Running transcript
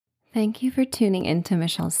Thank you for tuning into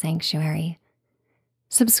Michelle's Sanctuary.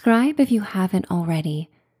 Subscribe if you haven't already,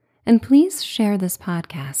 and please share this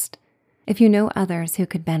podcast if you know others who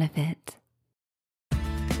could benefit.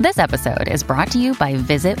 This episode is brought to you by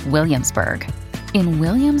Visit Williamsburg. In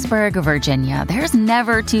Williamsburg, Virginia, there's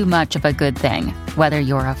never too much of a good thing. Whether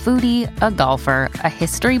you're a foodie, a golfer, a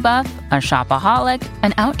history buff, a shopaholic,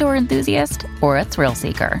 an outdoor enthusiast, or a thrill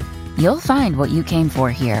seeker, you'll find what you came for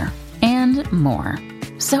here and more.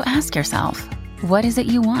 So ask yourself, what is it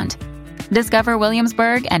you want? Discover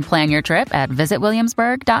Williamsburg and plan your trip at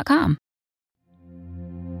visitwilliamsburg.com.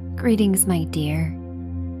 Greetings, my dear.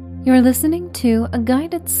 You're listening to a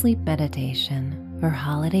guided sleep meditation for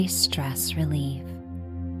holiday stress relief.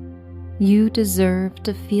 You deserve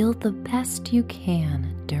to feel the best you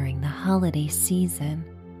can during the holiday season.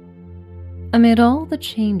 Amid all the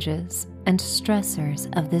changes and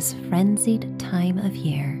stressors of this frenzied time of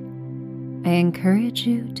year, I encourage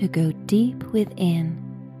you to go deep within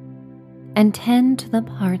and tend to the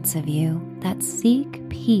parts of you that seek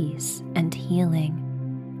peace and healing.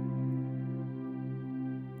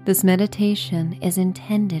 This meditation is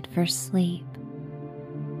intended for sleep,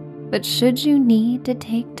 but should you need to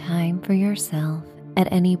take time for yourself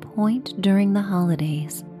at any point during the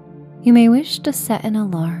holidays, you may wish to set an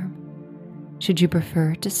alarm should you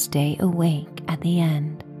prefer to stay awake at the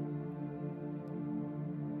end.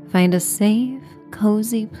 Find a safe,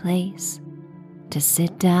 cozy place to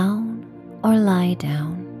sit down or lie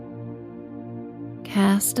down.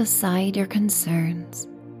 Cast aside your concerns.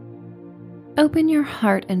 Open your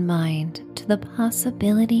heart and mind to the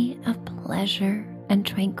possibility of pleasure and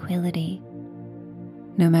tranquility,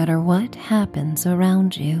 no matter what happens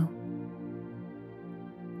around you.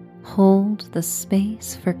 Hold the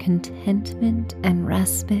space for contentment and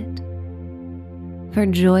respite, for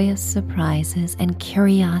joyous surprises and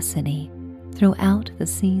curiosity throughout the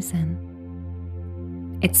season.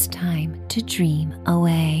 It's time to dream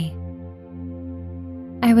away.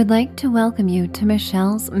 I would like to welcome you to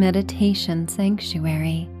Michelle's Meditation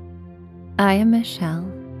Sanctuary. I am Michelle,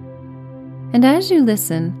 and as you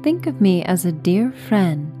listen, think of me as a dear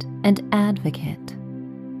friend and advocate.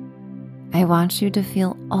 I want you to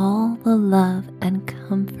feel all the love and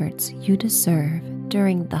comforts you deserve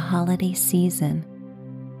during the holiday season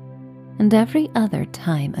and every other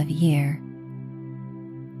time of year.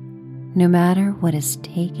 No matter what is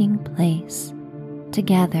taking place,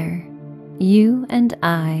 together, you and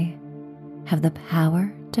I have the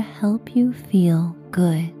power to help you feel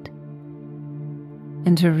good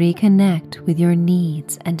and to reconnect with your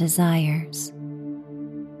needs and desires.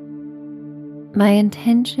 My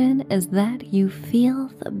intention is that you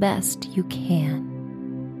feel the best you can.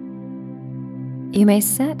 You may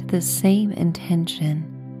set the same intention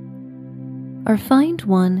or find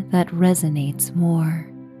one that resonates more.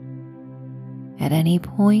 At any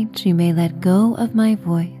point, you may let go of my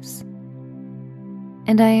voice,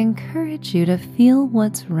 and I encourage you to feel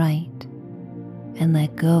what's right and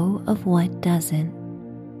let go of what doesn't.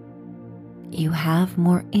 You have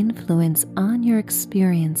more influence on your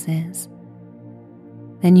experiences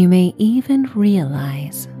than you may even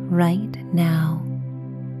realize right now.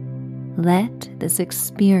 Let this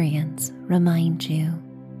experience remind you.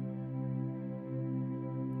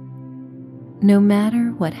 No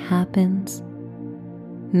matter what happens,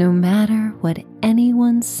 no matter what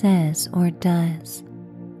anyone says or does,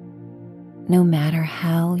 no matter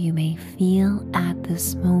how you may feel at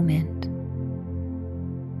this moment,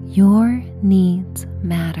 your needs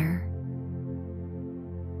matter.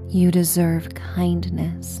 You deserve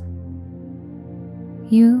kindness.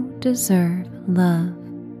 You deserve love.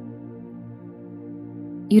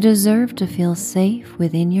 You deserve to feel safe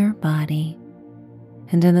within your body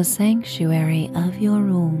and in the sanctuary of your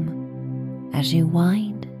room as you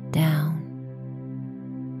wind down.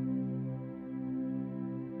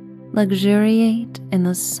 Luxuriate in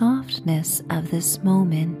the softness of this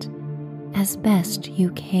moment as best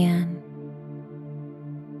you can.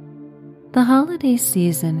 The holiday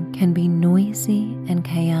season can be noisy and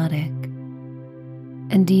chaotic,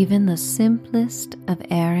 and even the simplest of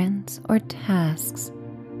errands or tasks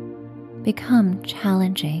become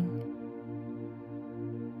challenging.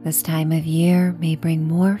 This time of year may bring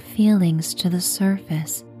more feelings to the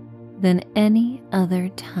surface than any other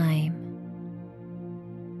time,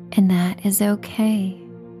 and that is okay.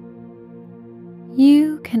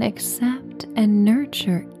 You can accept and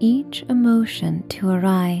nurture each emotion to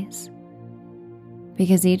arise,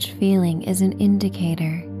 because each feeling is an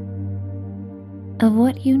indicator of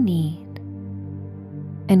what you need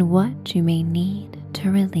and what you may need to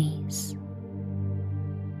release.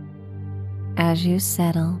 As you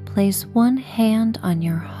settle, place one hand on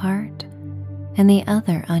your heart and the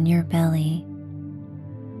other on your belly.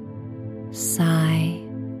 Sigh.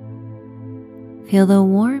 Feel the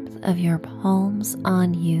warmth of your palms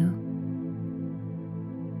on you,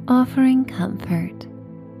 offering comfort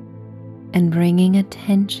and bringing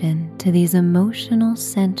attention to these emotional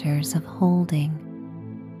centers of holding.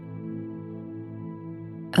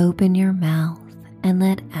 Open your mouth and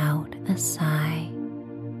let out a sigh.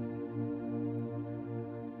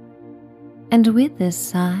 And with this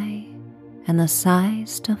sigh and the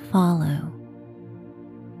sighs to follow,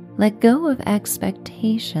 let go of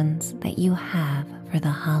expectations that you have for the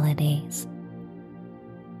holidays.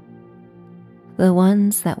 The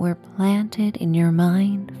ones that were planted in your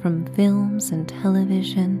mind from films and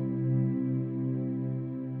television.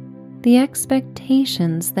 The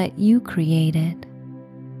expectations that you created.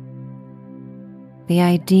 The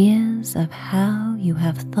ideas of how you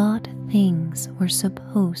have thought things were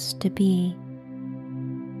supposed to be.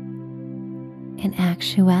 In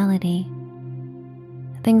actuality,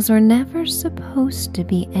 things were never supposed to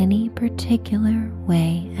be any particular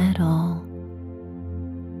way at all.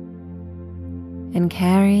 And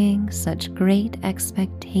carrying such great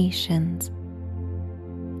expectations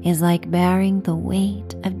is like bearing the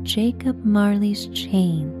weight of Jacob Marley's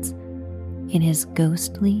chains in his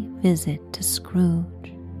ghostly visit to Scrooge.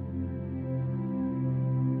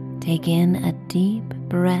 Take in a deep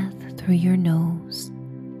breath through your nose,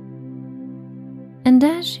 and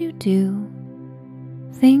as you do,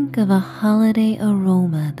 think of a holiday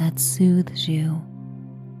aroma that soothes you.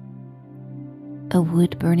 A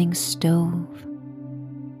wood-burning stove,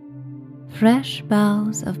 fresh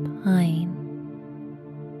boughs of pine,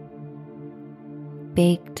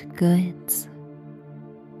 baked goods,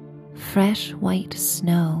 fresh white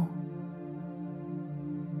snow.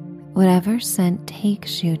 Whatever scent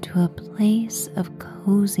takes you to a place of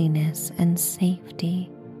coziness and safety.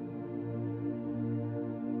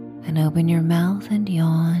 And open your mouth and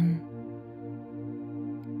yawn.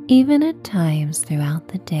 Even at times throughout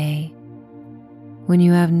the day when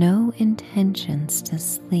you have no intentions to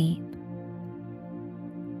sleep,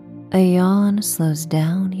 a yawn slows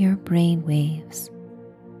down your brain waves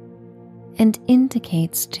and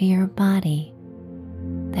indicates to your body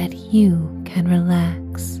that you can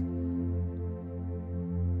relax.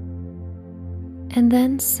 And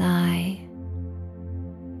then sigh.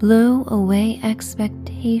 Blow away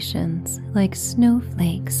expectations like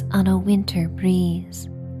snowflakes on a winter breeze.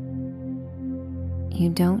 You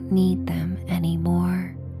don't need them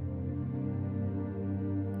anymore.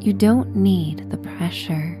 You don't need the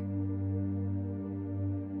pressure.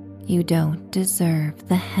 You don't deserve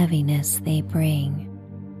the heaviness they bring.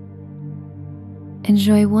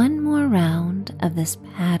 Enjoy one more round of this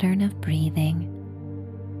pattern of breathing.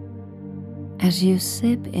 As you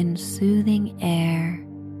sip in soothing air,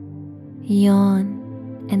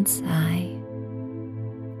 yawn and sigh.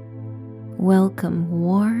 Welcome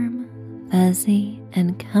warm, fuzzy,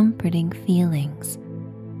 and comforting feelings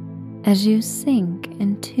as you sink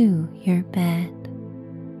into your bed.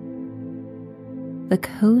 The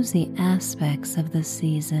cozy aspects of the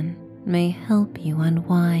season may help you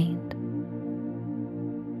unwind,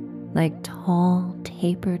 like tall,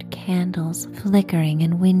 tapered candles flickering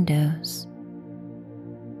in windows,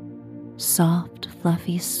 soft,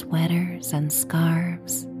 fluffy sweaters and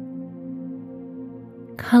scarves,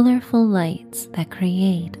 colorful lights that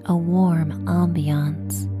create a warm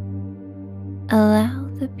ambiance. Allow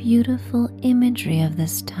the beautiful imagery of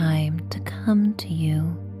this time to come to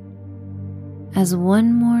you as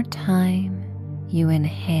one more time you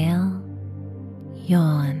inhale,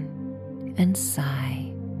 yawn, and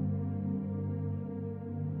sigh.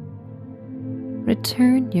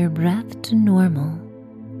 Return your breath to normal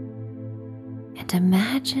and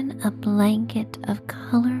imagine a blanket of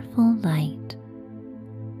colorful light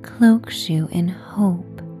cloaks you in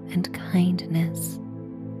hope and kindness.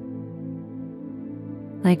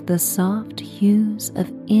 Like the soft hues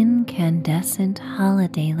of incandescent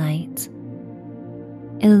holiday lights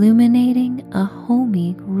illuminating a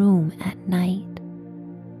homey room at night,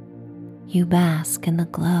 you bask in the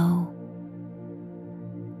glow.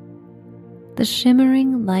 The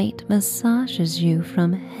shimmering light massages you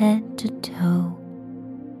from head to toe,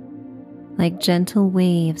 like gentle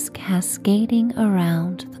waves cascading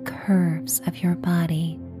around the curves of your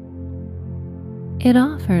body. It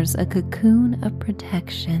offers a cocoon of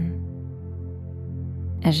protection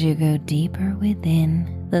as you go deeper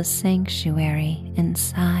within the sanctuary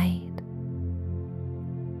inside.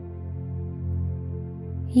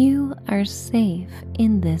 You are safe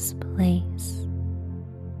in this place,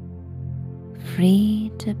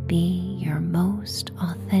 free to be your most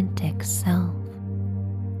authentic self.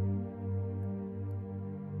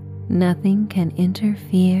 Nothing can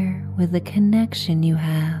interfere with the connection you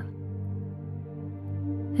have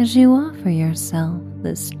as you offer yourself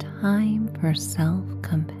this time for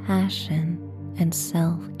self-compassion and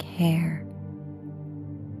self-care.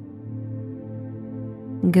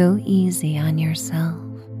 Go easy on yourself.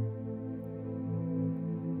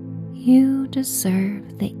 You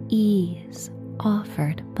deserve the ease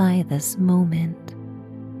offered by this moment,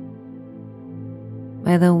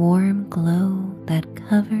 by the warm glow that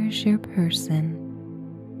covers your person,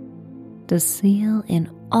 to seal in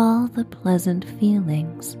all the pleasant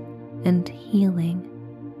feelings and healing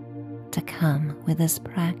to come with this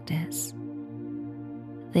practice.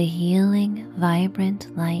 The healing,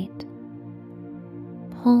 vibrant light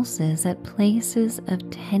pulses at places of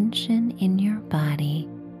tension in your body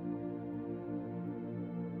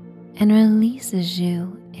and releases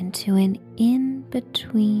you into an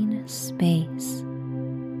in-between space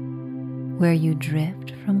where you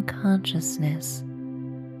drift from consciousness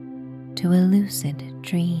to a lucid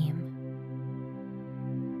dream.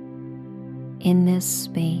 In this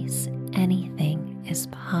space, anything is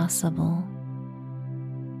possible.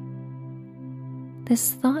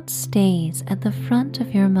 This thought stays at the front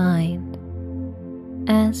of your mind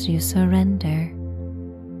as you surrender,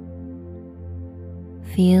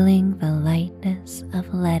 feeling the lightness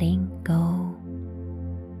of letting go,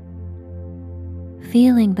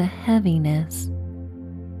 feeling the heaviness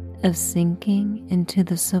of sinking into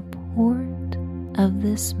the support of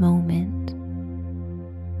this moment,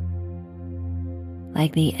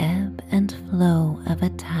 like the ebb and flow of a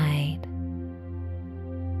tide.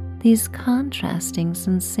 These contrasting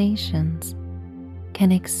sensations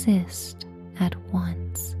can exist at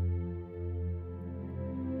once.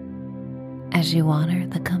 As you honor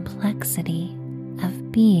the complexity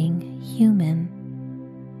of being human,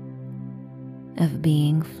 of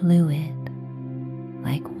being fluid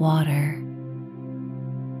like water,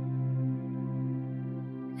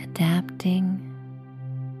 adapting,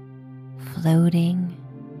 floating,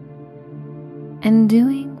 and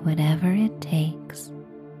doing whatever it takes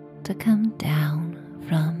to come down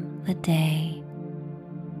from the day.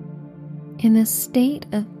 In a state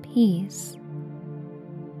of peace,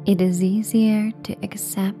 it is easier to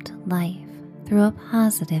accept life through a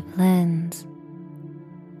positive lens.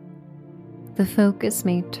 The focus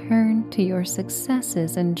may turn to your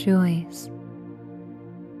successes and joys,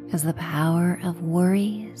 as the power of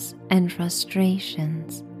worries and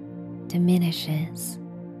frustrations diminishes.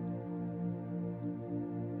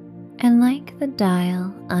 And like the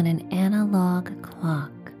dial on an analog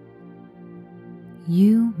clock,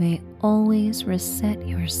 you may always reset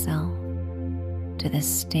yourself to the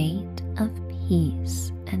state of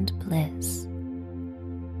peace and bliss.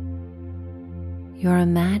 Your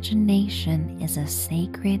imagination is a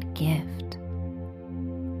sacred gift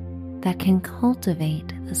that can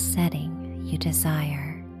cultivate the setting you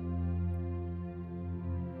desire.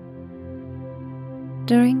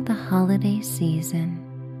 During the holiday season,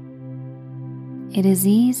 it is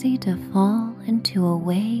easy to fall into a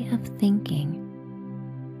way of thinking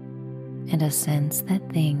and a sense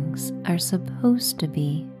that things are supposed to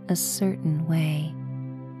be a certain way,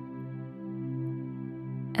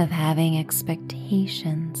 of having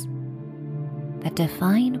expectations that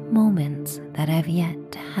define moments that have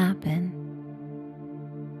yet to happen.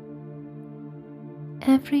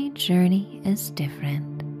 Every journey is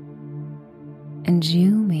different, and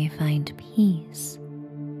you may find peace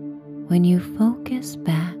when you focus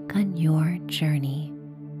back on your journey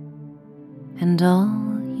and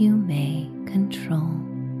all you may control.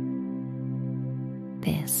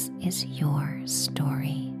 This is your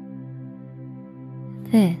story.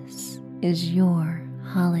 This is your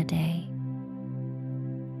holiday.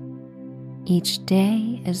 Each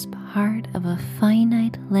day is part of a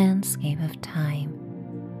finite landscape of time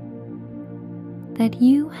that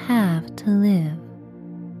you have to live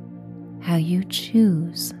how you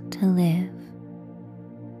choose to live.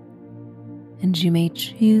 And you may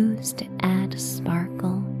choose to add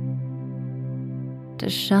sparkle, to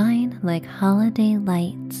shine like holiday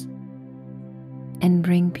lights, and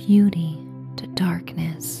bring beauty to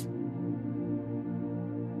darkness.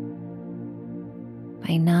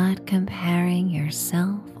 By not comparing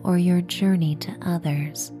yourself or your journey to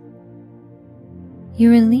others,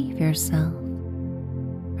 you relieve yourself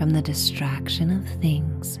from the distraction of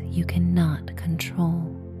things you cannot control.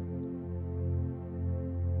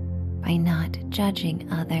 By not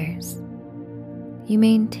judging others, you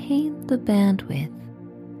maintain the bandwidth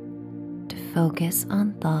to focus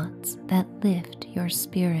on thoughts that lift your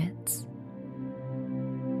spirits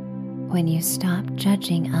When you stop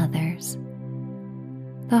judging others,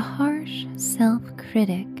 the harsh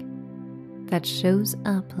self-critic that shows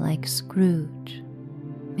up like Scrooge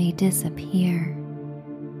may disappear.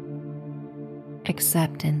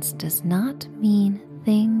 Acceptance does not mean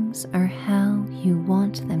things are how you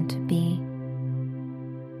want them to be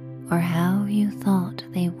or how you thought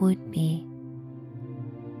they would be.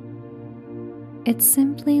 It's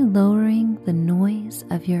simply lowering the noise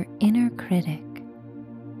of your inner critic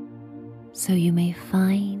so you may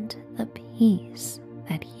find the peace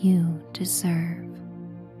that you deserve.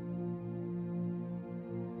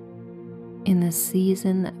 In the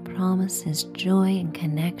season that promises joy and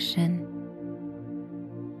connection,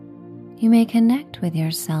 you may connect with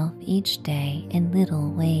yourself each day in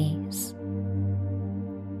little ways.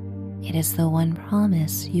 It is the one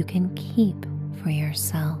promise you can keep for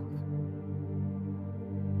yourself.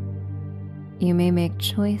 You may make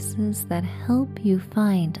choices that help you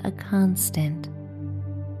find a constant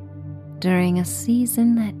during a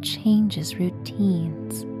season that changes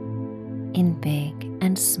routines in big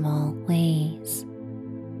and small ways.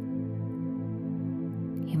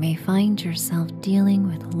 You may find yourself dealing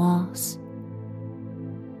with loss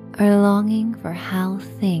or longing for how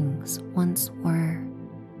things once were.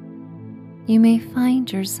 You may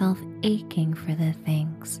find yourself aching for the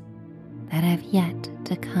things that have yet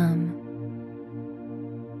to come.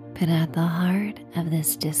 But at the heart of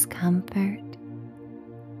this discomfort,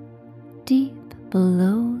 deep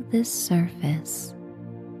below this surface,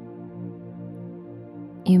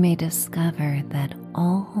 you may discover that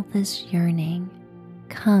all this yearning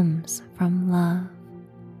comes from love.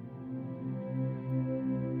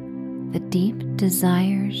 The deep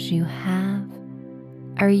desires you have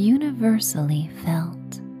are universally felt.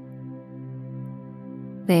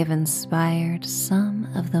 They've inspired some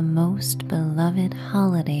of the most beloved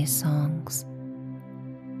holiday songs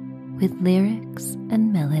with lyrics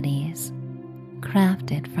and melodies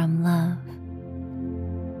crafted from love.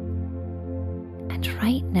 And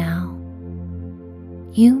right now,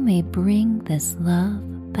 you may bring this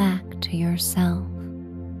love back to yourself.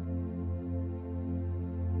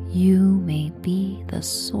 You may be the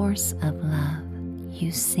source of love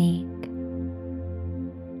you seek.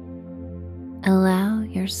 Allow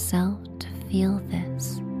yourself to feel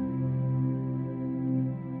this,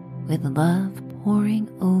 with love pouring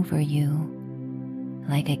over you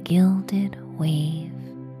like a gilded wave.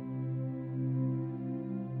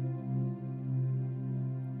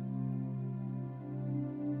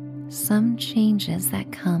 Some changes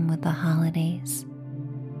that come with the holidays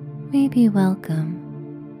may be welcome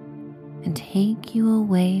and take you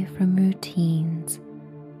away from routines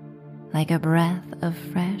like a breath of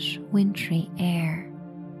fresh wintry air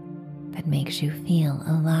that makes you feel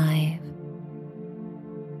alive.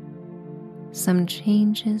 Some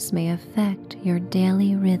changes may affect your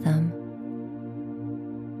daily rhythm,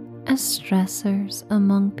 as stressors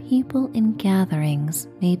among people in gatherings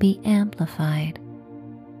may be amplified,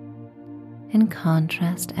 and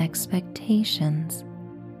contrast expectations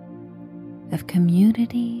of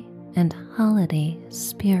community and holiday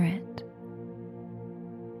spirit.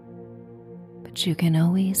 But you can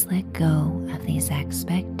always let go of these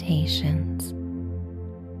expectations.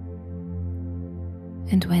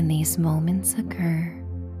 And when these moments occur,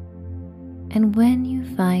 and when you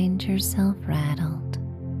find yourself rattled,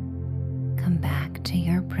 come back to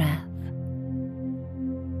your breath.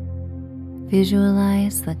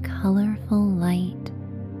 Visualize the colorful light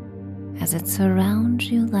as it surrounds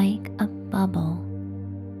you like a bubble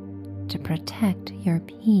to protect your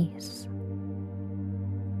peace.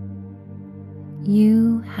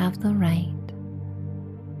 You have the right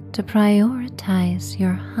to prioritize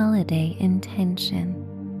your holiday intention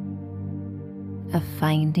of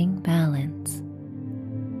finding balance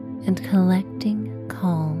and collecting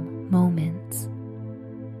calm moments.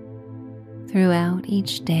 Throughout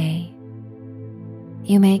each day,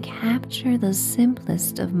 you may capture the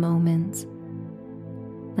simplest of moments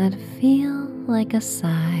that feel like a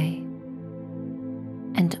sigh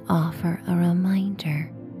and offer a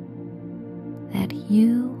reminder that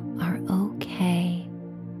you are okay.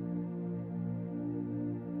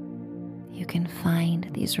 You can find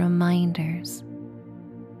these reminders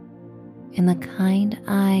in the kind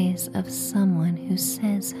eyes of someone who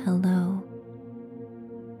says hello,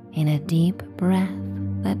 in a deep breath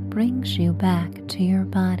that brings you back to your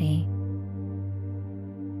body,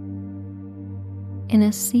 in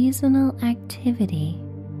a seasonal activity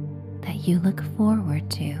that you look forward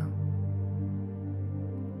to,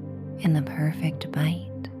 in the perfect bite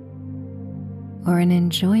or an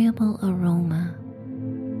enjoyable aroma,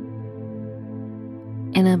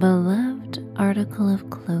 in a beloved article of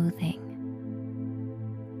clothing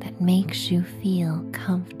that makes you feel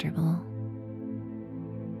comfortable.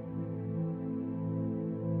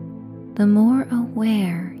 The more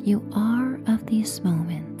aware you are of these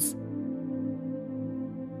moments,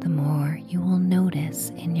 the more you will notice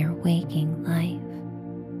in your waking life.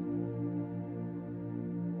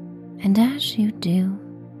 And as you do,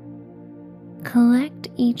 collect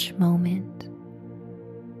each moment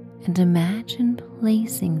and imagine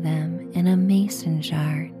placing them in a mason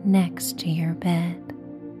jar next to your bed,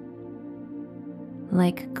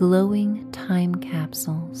 like glowing time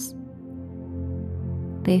capsules.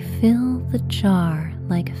 They fill the jar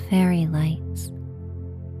like fairy lights.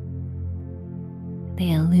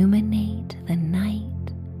 They illuminate the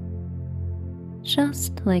night,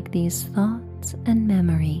 just like these thoughts and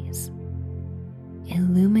memories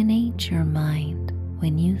illuminate your mind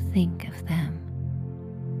when you think of them.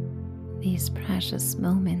 These precious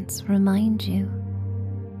moments remind you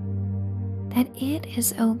that it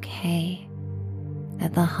is okay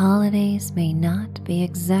that the holidays may not be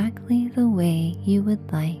exactly the way you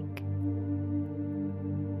would like.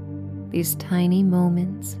 These tiny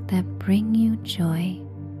moments that bring you joy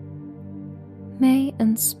may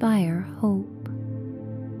inspire hope.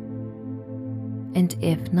 And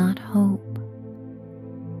if not hope,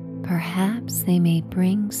 perhaps they may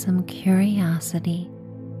bring some curiosity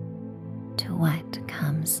to what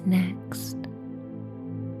comes next.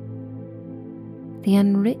 The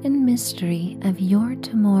unwritten mystery of your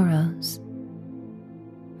tomorrows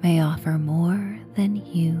may offer more than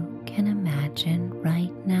you can imagine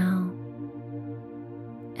right now.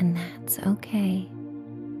 And that's okay.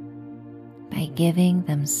 By giving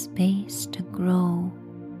them space to grow,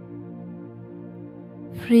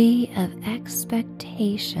 free of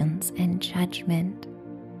expectations and judgment,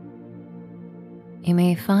 you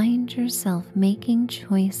may find yourself making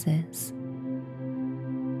choices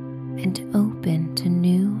and open to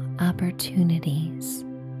new opportunities.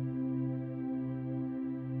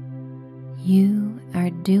 You are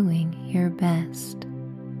doing your best.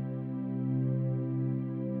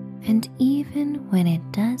 And even when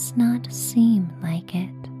it does not seem like it,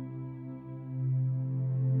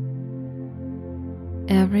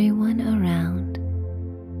 everyone around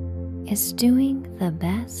is doing the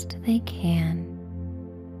best they can,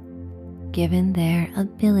 given their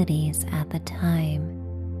abilities at the time.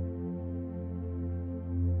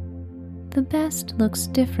 The best looks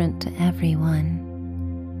different to everyone,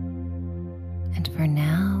 and for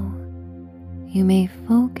now, you may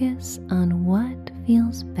focus on what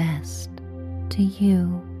feels best to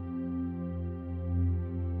you.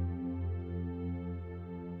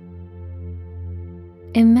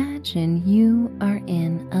 Imagine you are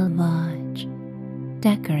in a lodge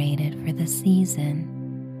decorated for the season.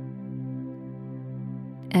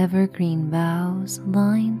 Evergreen boughs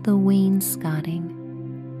line the wainscoting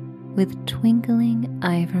with twinkling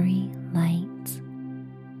ivory lights.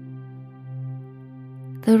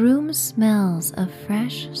 The room smells of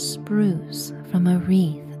fresh spruce from a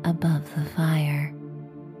wreath above the fire.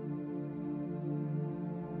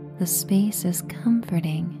 The space is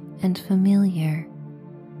comforting and familiar,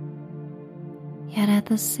 yet at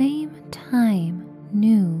the same time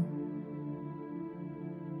new.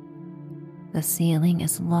 The ceiling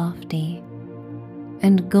is lofty,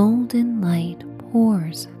 and golden light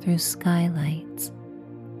pours through skylights.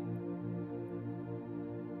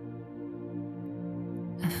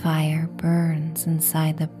 A fire burns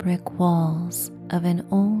inside the brick walls of an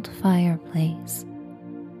old fireplace,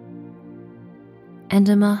 and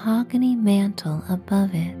a mahogany mantel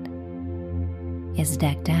above it is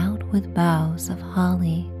decked out with boughs of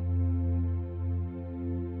holly,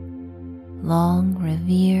 long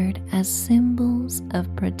revered as symbols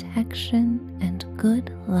of protection and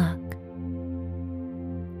good luck.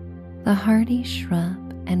 The hardy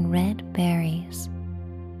shrub and red berries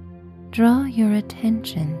draw your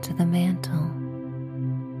attention to the mantel.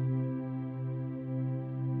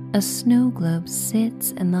 A snow globe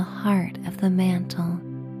sits in the heart of the mantel,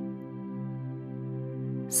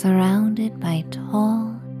 surrounded by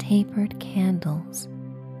tall, tapered candles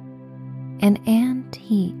and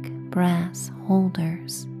antique brass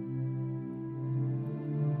holders.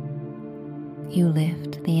 You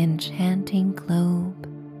lift the enchanting globe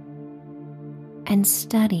and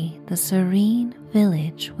study the serene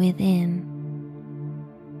village within.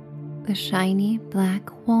 The shiny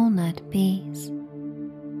black walnut base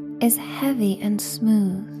is heavy and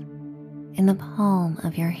smooth in the palm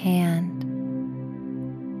of your hand.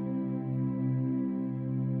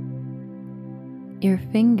 Your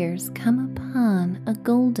fingers come upon a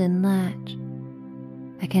golden latch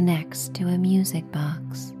that connects to a music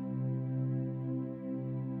box.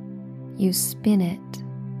 You spin it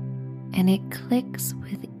and it clicks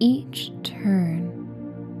with each turn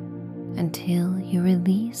until you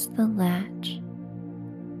release the latch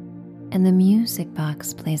and the music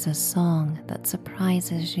box plays a song that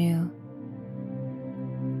surprises you.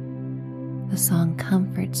 The song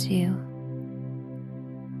comforts you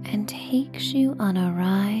and takes you on a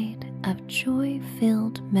ride of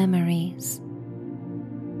joy-filled memories.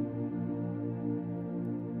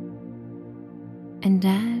 And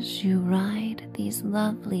as you ride these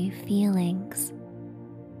lovely feelings,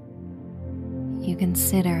 you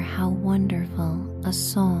consider how wonderful a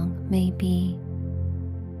song may be,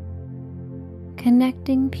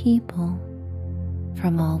 connecting people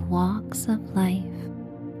from all walks of life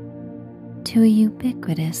to a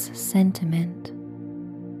ubiquitous sentiment,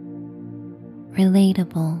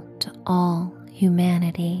 relatable to all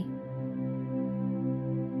humanity.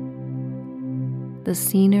 The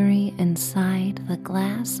scenery inside the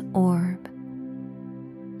glass orb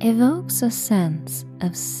evokes a sense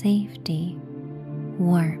of safety,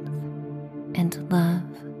 warmth, and love.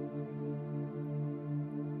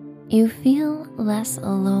 You feel less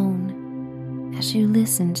alone as you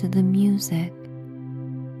listen to the music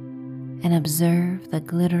and observe the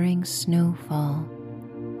glittering snowfall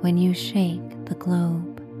when you shake the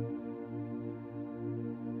globe.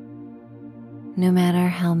 No matter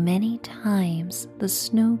how many times the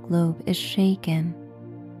snow globe is shaken,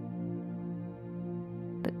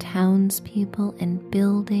 the townspeople and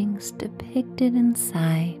buildings depicted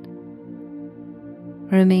inside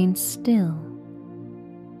remain still,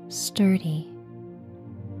 sturdy.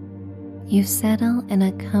 You settle in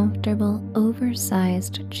a comfortable,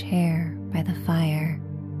 oversized chair by the fire.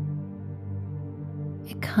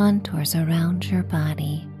 It contours around your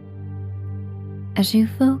body as you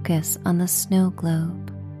focus on the snow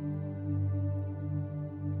globe.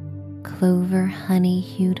 Clover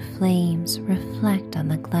honey-hued flames reflect on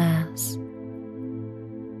the glass,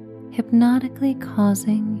 hypnotically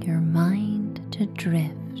causing your mind to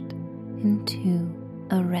drift into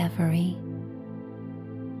a reverie.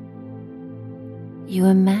 You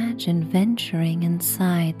imagine venturing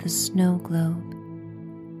inside the snow globe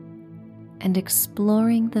and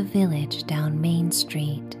exploring the village down Main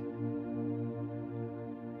Street.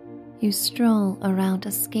 You stroll around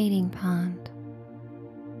a skating pond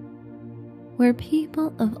where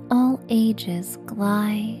people of all ages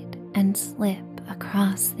glide and slip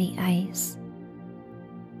across the ice.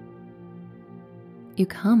 You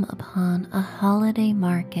come upon a holiday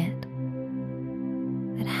market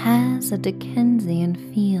that has a Dickensian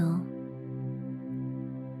feel,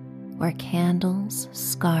 where candles,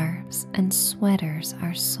 scarves, and sweaters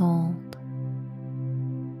are sold.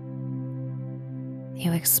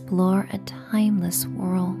 You explore a timeless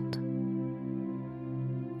world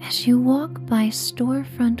as you walk by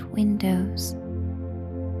storefront windows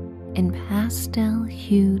in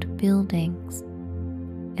pastel-hued buildings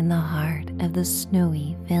in the heart of the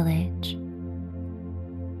snowy village.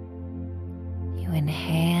 You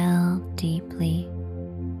inhale deeply,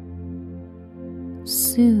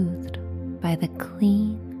 soothed by the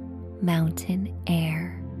clean mountain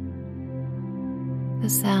air. The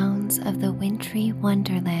sounds of the wintry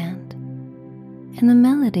wonderland and the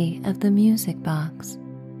melody of the music box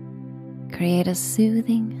create a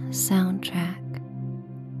soothing soundtrack,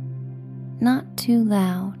 not too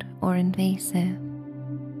loud or invasive.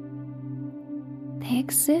 They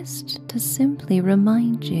exist to simply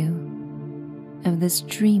remind you of this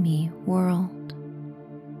dreamy world.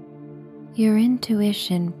 Your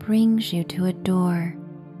intuition brings you to a door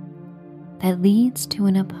that leads to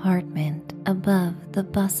an apartment above the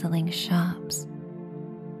bustling shops.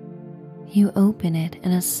 You open it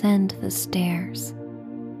and ascend the stairs,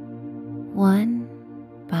 one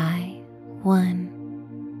by one,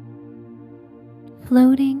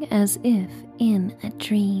 floating as if in a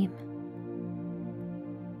dream.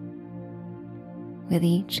 With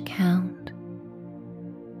each count,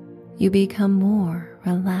 you become more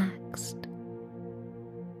relaxed.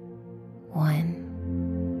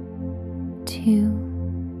 1,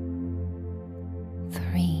 2,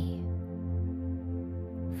 3,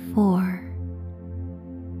 4,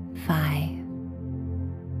 5,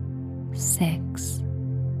 6.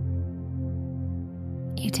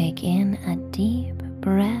 You take in a deep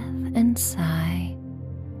breath and sigh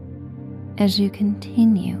as you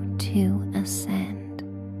continue to ascend.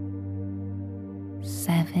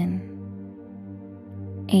 7,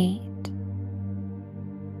 8,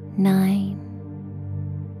 9,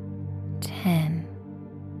 10,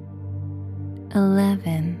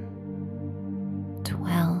 11,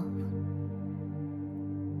 12.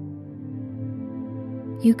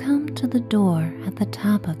 You come to the door at the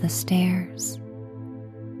top of the stairs.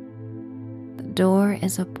 door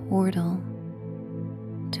is a portal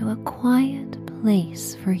to a quiet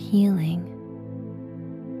place for healing.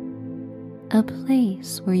 A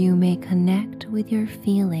place where you may connect with your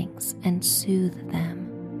feelings and soothe them.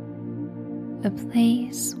 A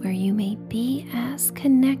place where you may be as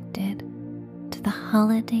connected to the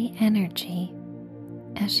holiday energy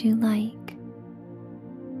as you like.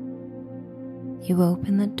 You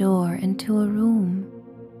open the door into a room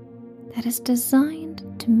that is designed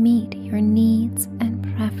to meet your needs and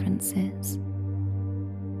preferences.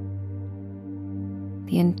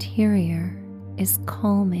 The interior is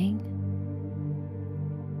calming.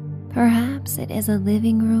 Perhaps it is a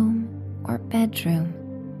living room or bedroom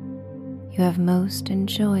you have most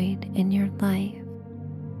enjoyed in your life.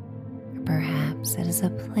 Or perhaps it is a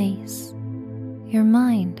place your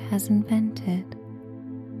mind has invented.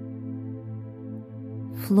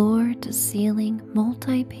 Floor-to-ceiling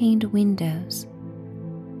multi-paned windows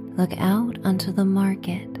look out onto the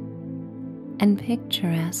market and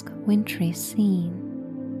picturesque wintry scene.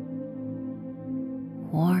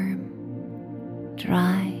 Warm,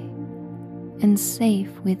 dry, and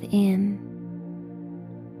safe within,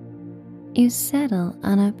 you settle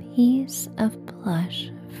on a piece of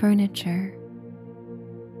plush furniture.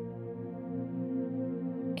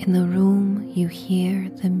 In the room, you hear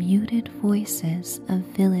the muted voices of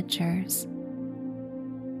villagers,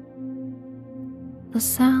 the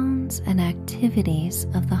sounds and activities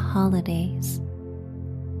of the holidays,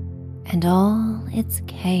 and all its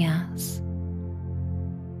chaos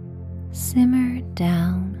simmer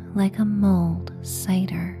down like a mulled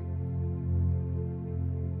cider,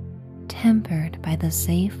 tempered by the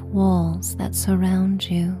safe walls that surround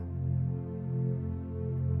you.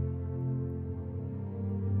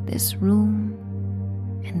 This room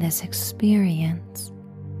and this experience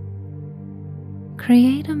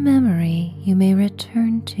create a memory you may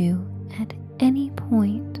return to at any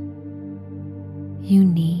point you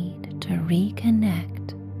need to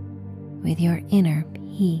reconnect with your inner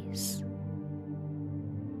peace.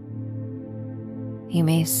 You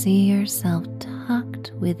may see yourself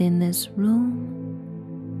tucked within this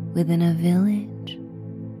room, within a village,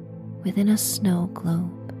 within a snow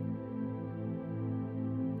globe,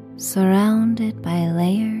 surrounded by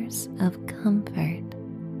layers of comfort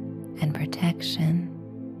and protection.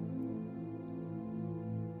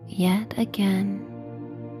 Yet again,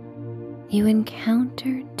 you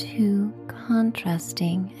encounter two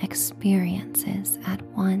contrasting experiences at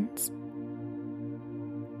once.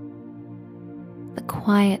 The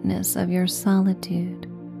quietness of your solitude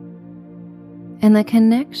and the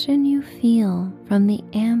connection you feel from the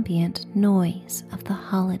ambient noise of the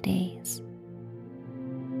holidays.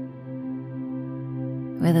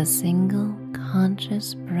 With a single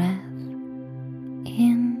conscious breath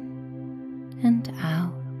in and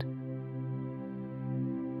out,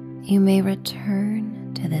 you may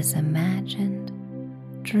return to this imagined,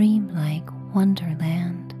 dreamlike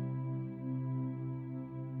wonderland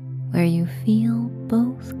where you feel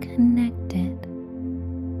both connected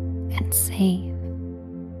and safe,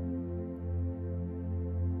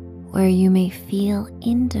 where you may feel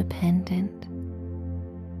independent,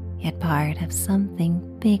 yet part of something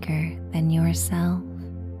bigger than yourself.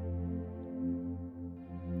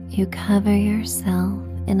 You cover yourself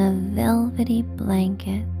in a velvety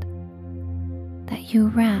blanket that you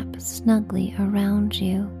wrap snugly around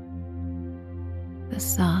you. The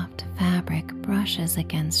soft fabric brushes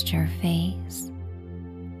against your face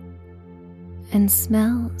and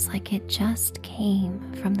smells like it just came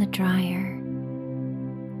from the dryer.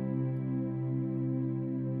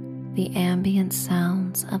 The ambient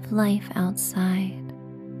sounds of life outside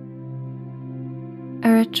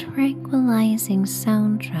are a tranquilizing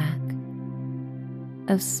soundtrack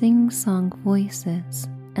of sing-song voices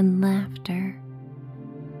and laughter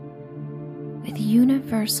with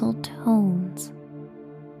universal tones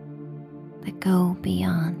that go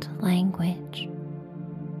beyond language.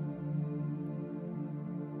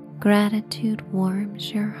 Gratitude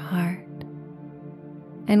warms your heart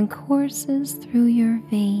and courses through your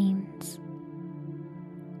veins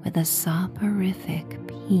with a soporific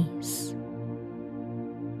peace.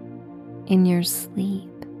 In your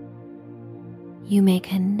sleep, you may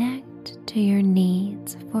connect to your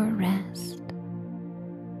needs for rest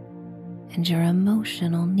and your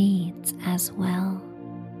emotional needs as well,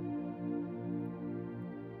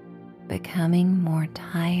 becoming more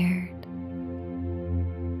tired,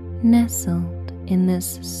 nestled in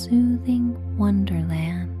this soothing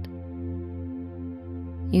wonderland.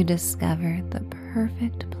 You discover the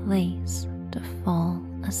perfect place to fall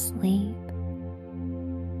asleep,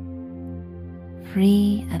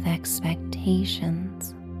 free of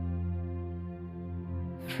expectations,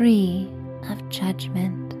 free of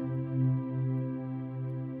judgment.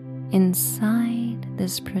 Inside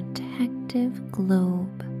this protective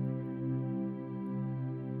globe,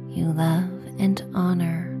 you love and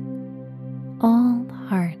honor all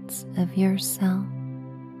parts of yourself.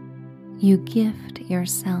 You gift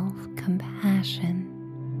yourself compassion.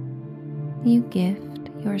 You gift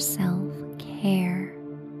yourself care.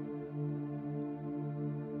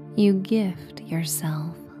 You gift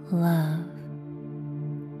yourself love.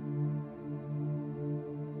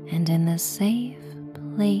 And in the safe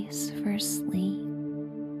place for sleep,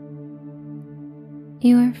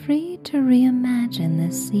 you are free to reimagine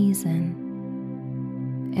this season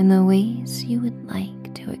in the ways you would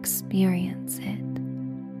like to experience it.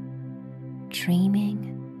 Dreaming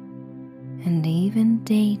and even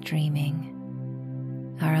daydreaming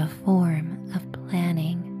are a form of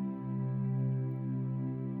planning.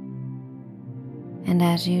 And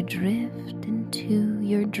as you drift into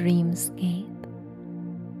your dreamscape,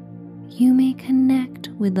 you may connect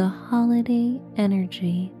with the holiday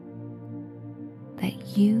energy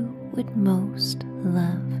that you would most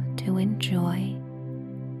love to enjoy.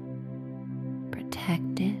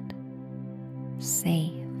 Protected,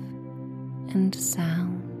 safe, and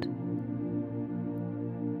sound.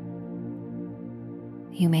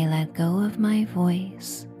 You may let go of my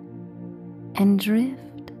voice and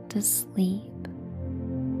drift to sleep,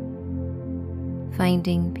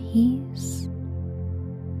 finding peace,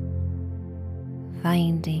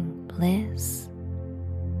 finding bliss,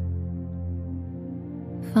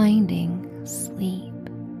 finding sleep.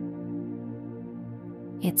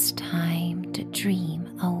 It's time to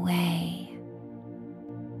dream away.